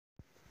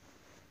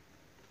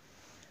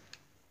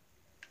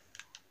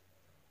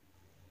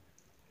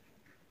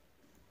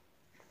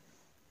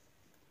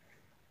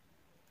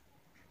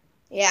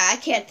Yeah, I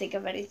can't think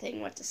of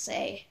anything what to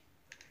say.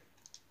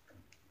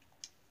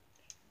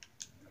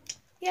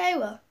 Yeah, I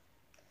will.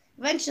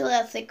 Eventually,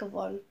 I'll think of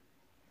one.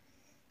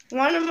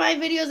 One of my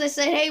videos, I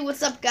said, hey,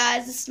 what's up,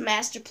 guys? This is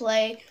Master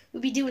Play.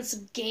 We'll be doing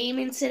some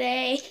gaming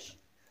today.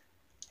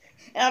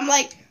 And I'm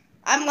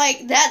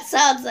like, that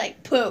sounds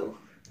like poo.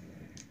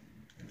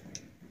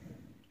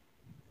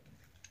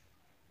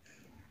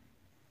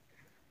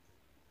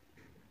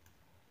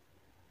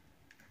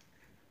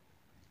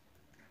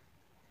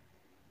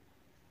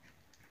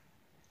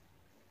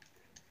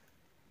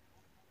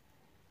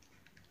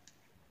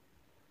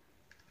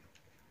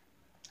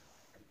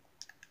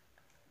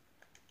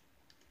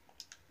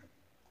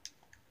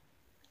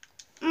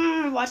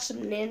 Watch some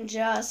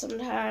Ninja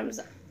sometimes.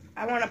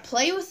 I want to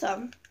play with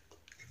them.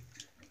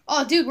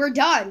 Oh, dude, we're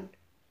done.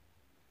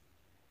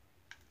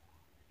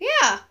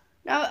 Yeah.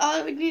 Now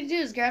all we need to do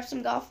is grab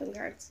some golfing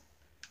carts.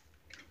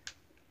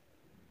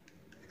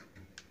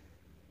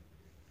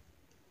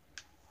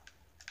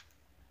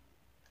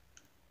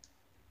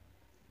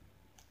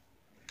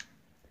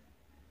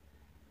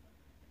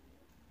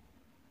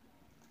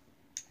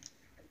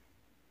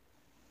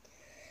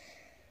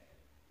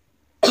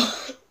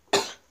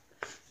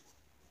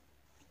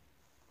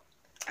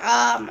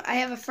 I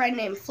have a friend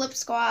named Flip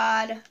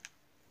Squad.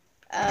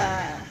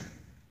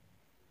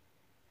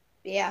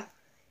 Yeah.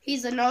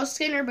 He's a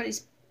no-skinner, but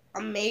he's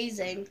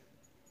amazing.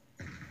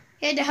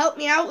 He had to help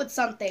me out with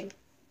something.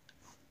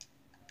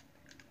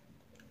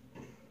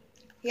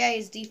 Yeah,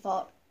 he's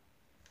default.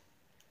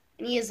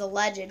 And he is a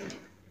legend.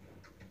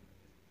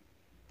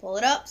 Pull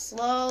it up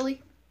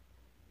slowly.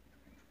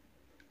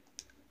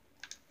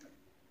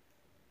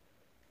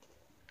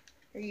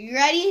 Are you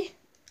ready?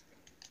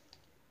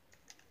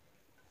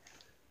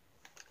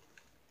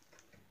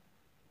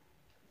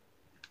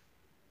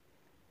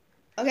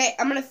 Okay,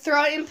 I'm going to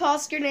throw an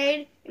impulse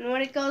grenade, and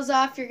when it goes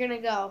off, you're going to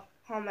go.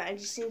 Hold on, I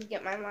just need to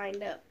get mine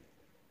lined up.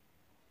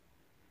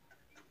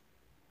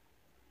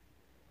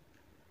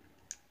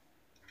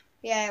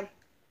 Yeah.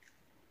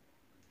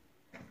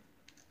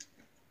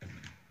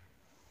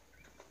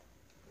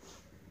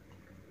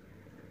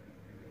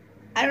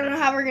 I don't know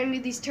how we're going to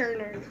do these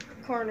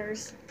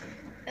corners.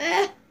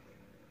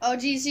 Oh,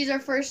 geez, here's our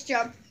first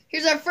jump.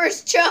 Here's our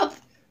first jump.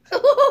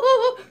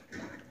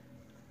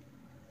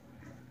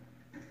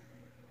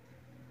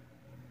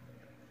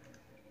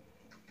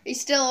 He's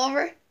still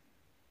over?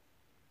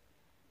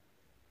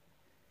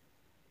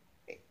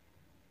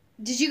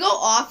 Did you go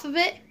off of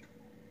it?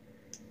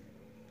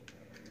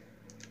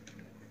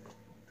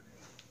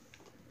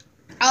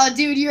 Oh,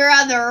 dude, you're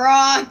on the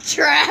wrong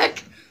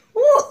track.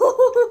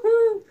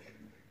 Oh,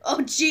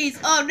 jeez.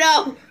 Oh,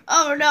 no.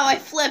 Oh, no, I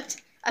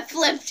flipped. I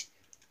flipped.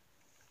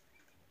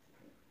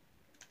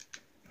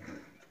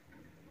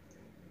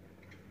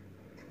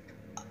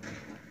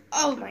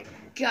 Oh, my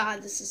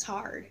God, this is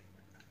hard.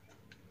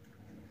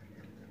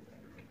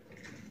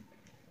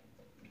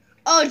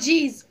 Oh,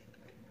 jeez.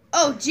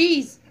 Oh,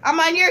 jeez. I'm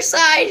on your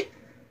side.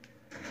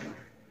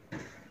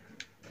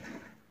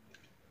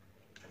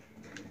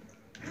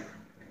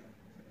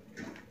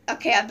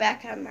 Okay, I'm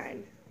back on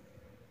mine.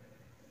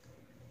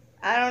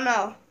 I don't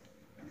know.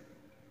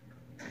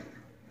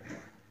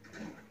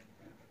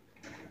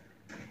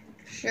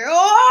 Sure.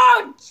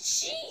 Oh,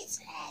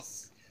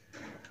 Jesus.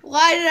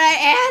 Why did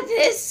I add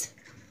this?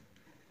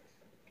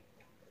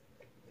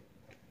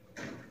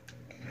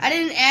 I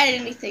didn't add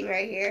anything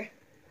right here.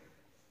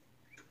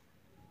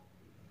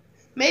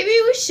 Maybe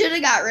we should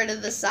have got rid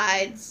of the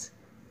sides.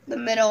 The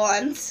middle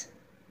ones.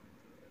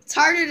 It's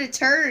harder to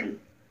turn.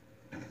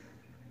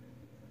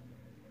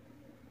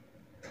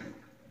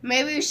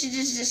 Maybe we should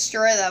just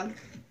destroy them.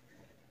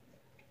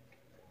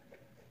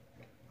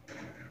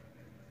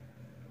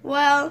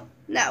 Well,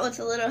 not with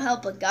a little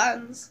help of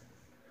guns.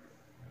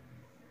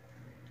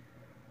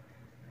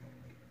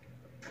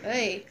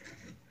 Hey.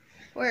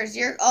 Where's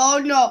your...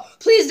 Oh, no.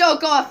 Please don't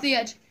go off the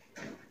edge.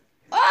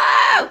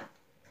 Oh!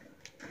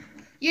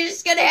 You're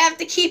just going to have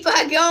to keep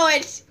on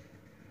going.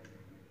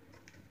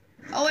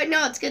 Oh, wait,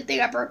 no. It's a good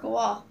thing I broke a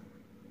wall.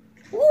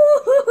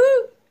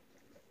 Woo-hoo-hoo.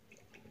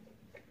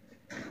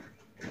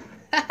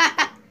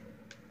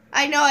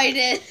 I know I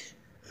did.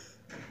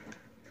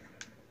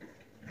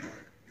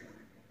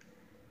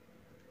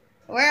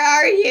 Where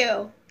are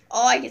you?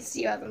 Oh, I can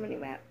see you on the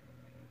minimap.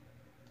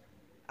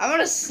 I'm going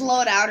to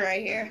slow down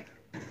right here.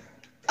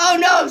 Oh,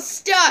 no. I'm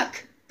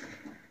stuck.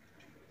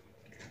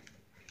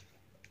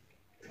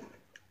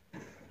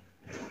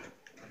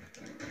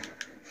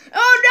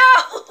 Oh,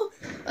 no.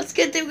 That's a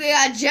good thing we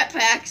got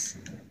jetpacks.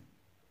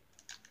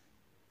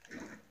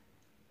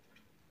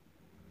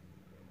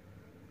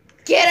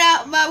 Get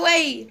out of my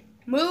way.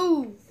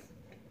 Move.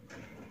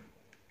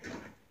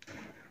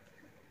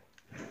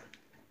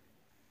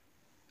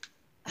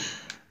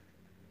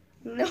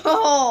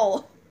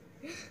 No.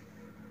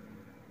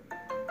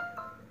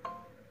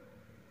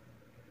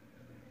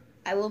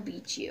 I will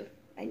beat you.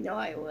 I know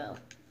I will.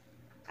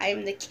 I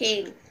am the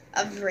king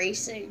of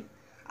racing.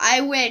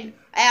 I win.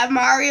 I have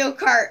Mario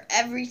Kart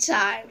every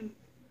time.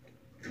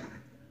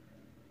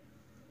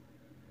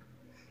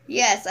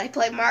 Yes, I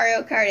play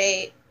Mario Kart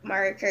 8,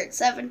 Mario Kart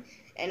 7,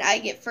 and I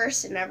get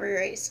first in every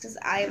race because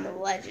I am a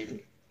legend.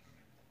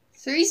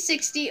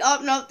 360. Oh,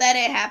 nope, that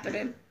ain't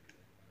happening.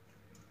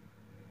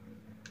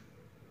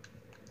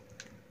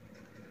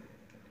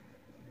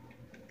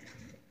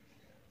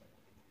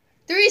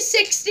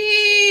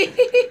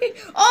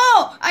 $360.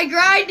 Oh, I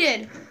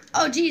grinded.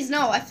 Oh, geez,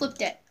 no, I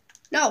flipped it.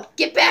 No,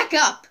 get back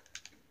up.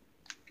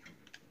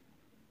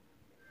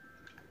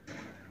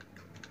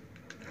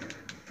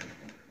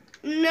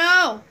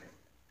 No.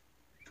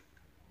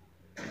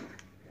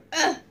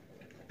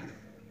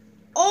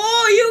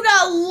 Oh, you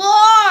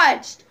got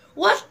launched.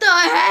 What the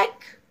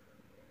heck?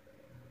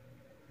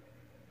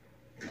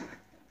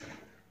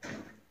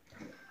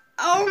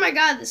 Oh my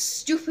god, this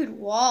stupid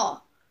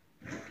wall.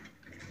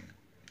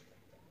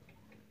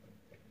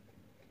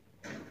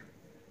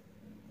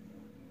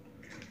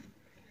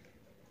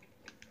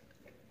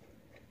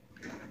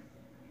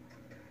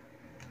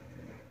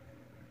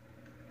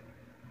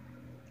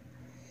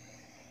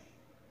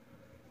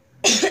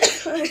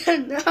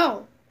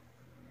 No.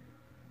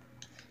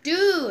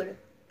 Dude,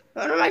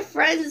 one of my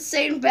friends is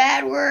saying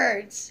bad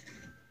words.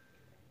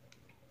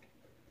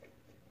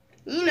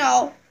 You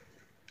know,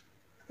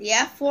 the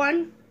F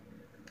one.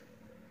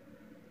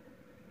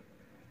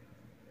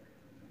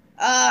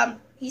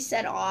 He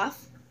said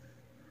off.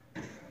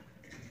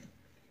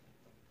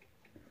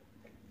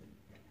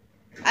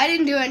 I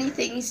didn't do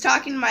anything. He's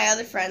talking to my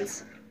other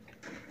friends.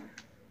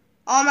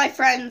 All my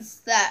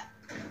friends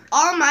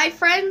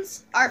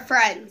are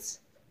friends.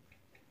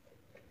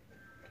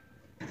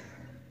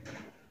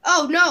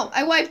 Oh no,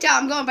 I wiped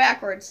out. I'm going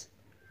backwards.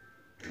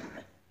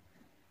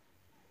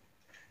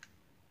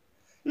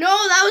 No,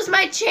 that was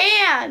my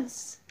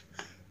chance.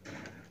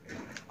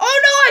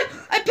 Oh no,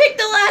 I picked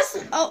the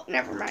last. Oh,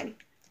 never mind.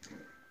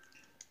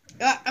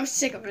 I'm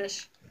sick of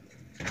this.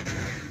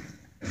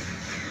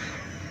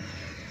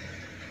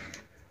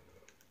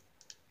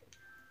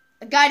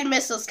 A guided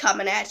missile's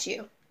coming at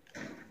you.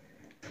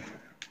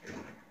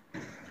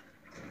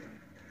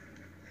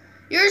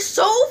 You're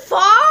so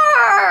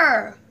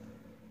far!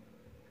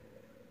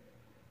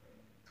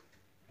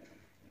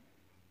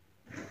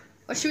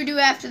 What should we do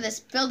after this?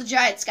 Build a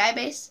giant sky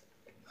base?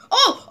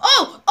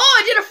 Oh!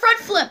 I did a front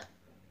flip!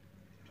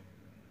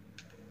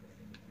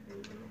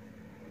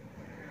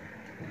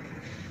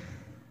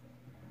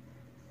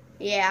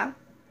 Yeah.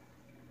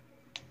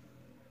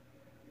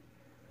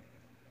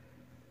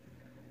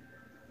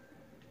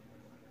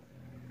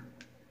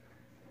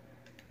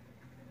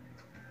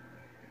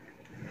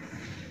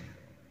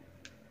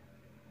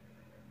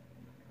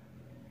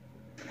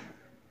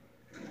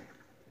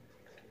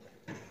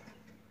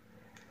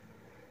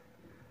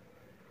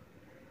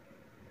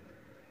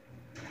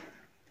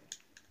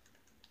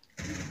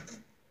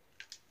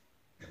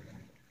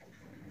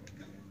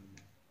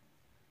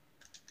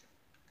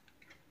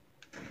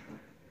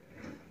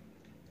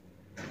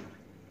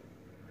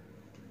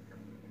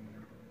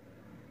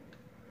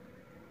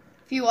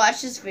 If you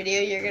watch this video,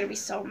 you're going to be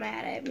so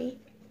mad at me.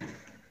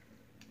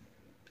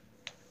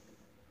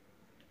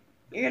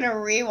 You're going to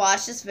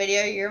rewatch this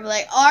video, you're going to be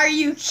like, are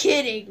you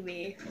kidding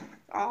me?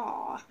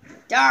 Aw,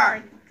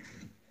 darn.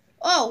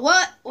 Oh,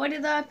 what? Why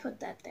did I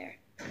put that there?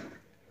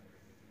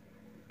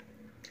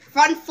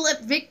 Front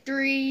flip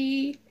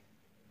victory.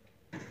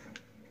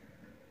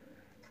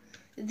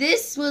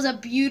 This was a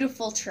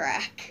beautiful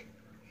track,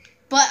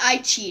 but I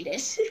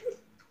cheated.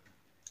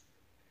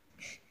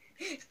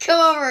 Come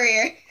over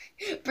here.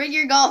 Bring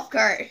your golf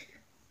cart.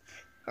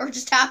 Or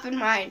just hop in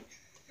mine.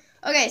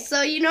 Okay,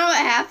 so you know what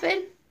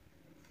happened?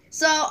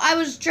 So I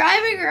was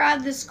driving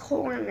around this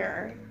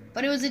corner,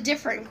 but it was a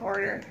different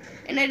corner.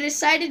 And I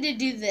decided to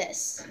do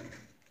this.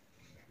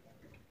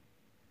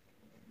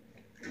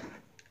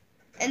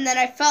 And then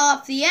I fell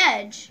off the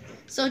edge.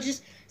 So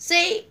just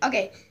say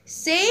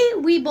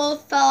we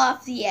both fell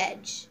off the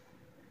edge.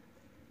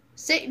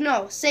 Say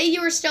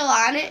you were still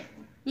on it.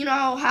 You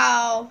know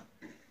how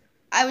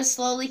I was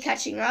slowly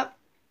catching up?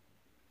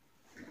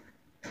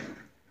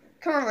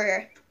 Come over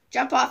here.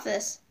 Jump off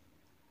this.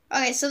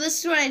 Okay, so this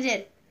is what I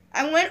did.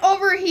 I went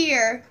over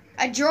here,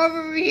 I drove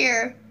over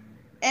here,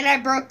 and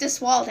I broke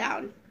this wall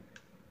down.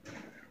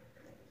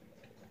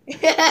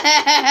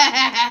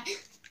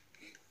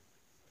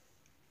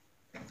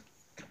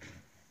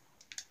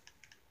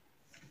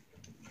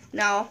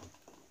 No.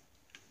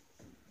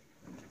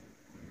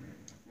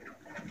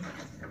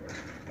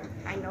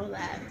 I know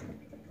that.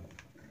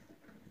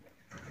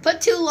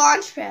 Put 2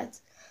 launch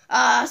pads.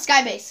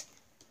 Skybase.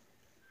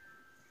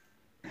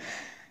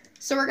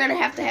 So we're gonna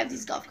have to have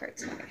these golf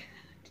carts. Okay.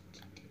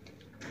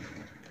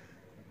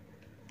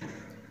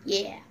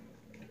 Yeah.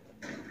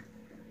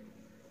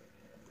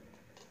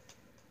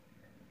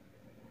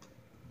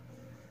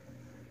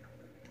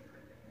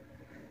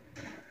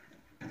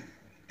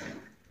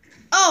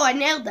 Oh, I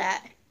nailed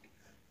that.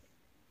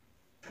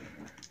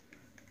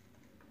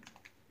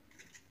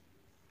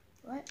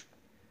 What?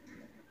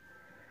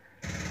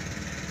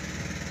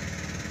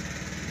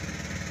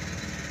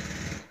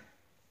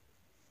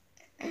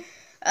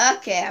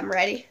 Okay, I'm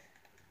ready.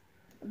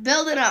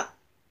 Build it up.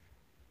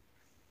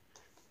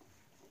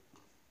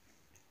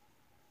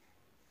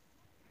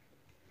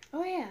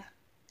 Oh, yeah.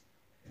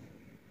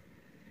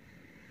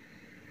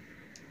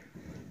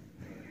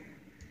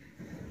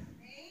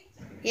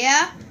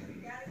 Yeah?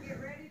 You gotta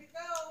get ready to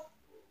go.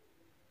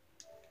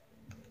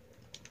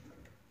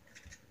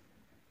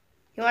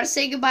 You want to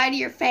say goodbye to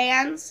your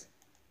fans?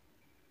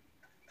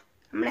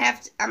 I'm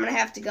gonna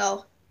have to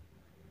go.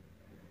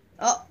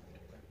 Oh.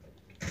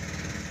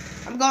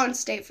 I'm going to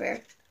State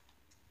Fair.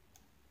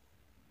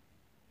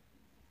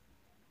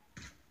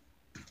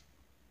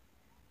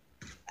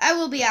 I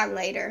will be on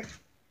later.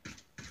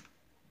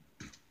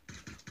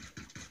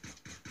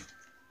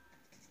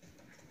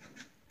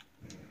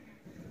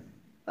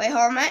 Wait, hold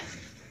on a minute.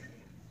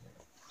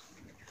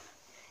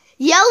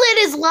 Yell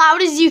it as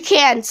loud as you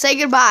can. Say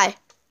goodbye.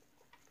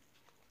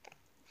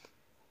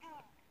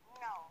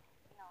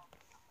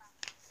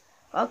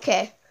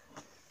 Okay.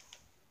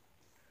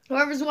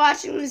 Whoever's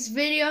watching this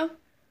video,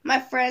 my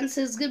friend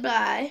says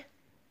goodbye.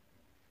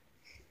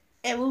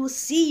 And we will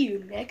see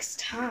you next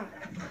time.